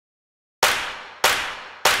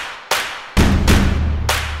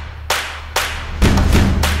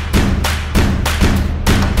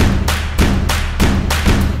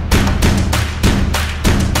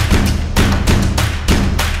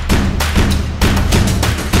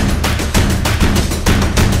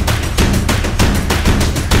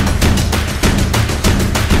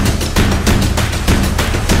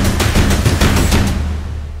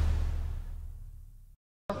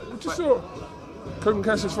Couldn't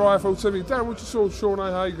catch us for IFL TV. Darren, would you saw Sean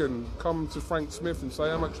O'Hagan come to Frank Smith and say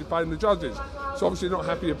how much he paid the judges? So obviously not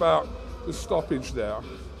happy about the stoppage there,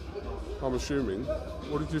 I'm assuming.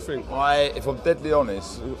 What did you think? If I'm deadly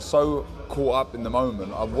honest, so caught up in the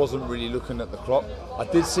moment, I wasn't really looking at the clock. I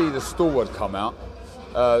did see the steward come out,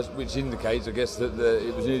 which indicates, I guess, that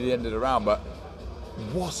it was near the end of the round, but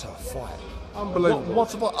what a fight. Unbelievable.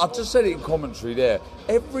 What a fight. I just said it in commentary there.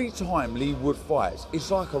 Every time Leigh Wood fights,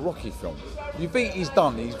 it's like a Rocky film. You think he's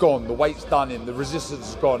done, he's gone, the weight's done in, the resistance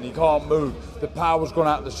is gone, he can't move, the power's gone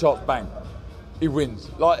out the shots, bang. He wins.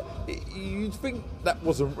 Like, you'd think that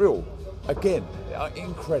wasn't real. Again,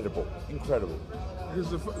 incredible.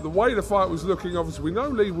 Because the way the fight was looking, obviously, we know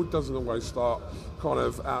Leigh Wood doesn't always start kind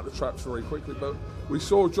of out the traps very quickly, but we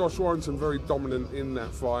saw Josh Warrington very dominant in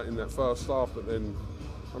that fight in that first half, but then,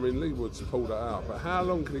 I mean, Leigh Wood's pulled it out. But how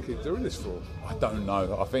long can he keep doing this for? I don't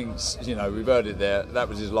know. I think, we've heard it there. That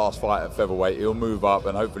was his last fight at featherweight. He'll move up,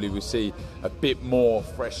 and hopefully we see a bit more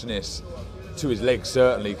freshness to his legs,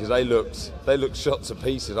 certainly, because they looked shot to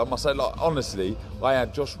pieces. I must say, like, honestly, I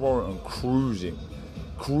had Josh Warrington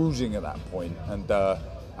cruising at that point, and out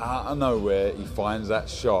of nowhere he finds that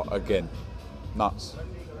shot again. Nuts.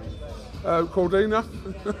 Cordina,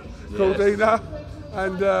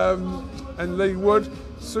 and Leigh Wood,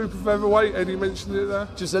 super featherweight. Eddie mentioned it there.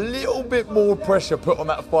 Just a little bit more pressure put on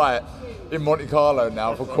that fight in Monte Carlo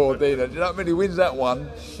now for Cordina. Do you know how many wins that one?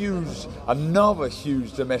 Huge, another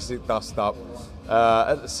huge domestic dust-up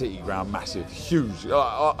at the City Ground, massive, huge.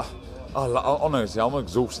 Honestly, I'm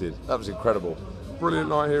exhausted. That was incredible. Brilliant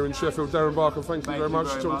night here in Sheffield. Darren Barker, thank you very much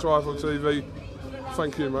for talking to IFL TV.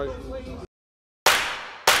 Thank you, mate.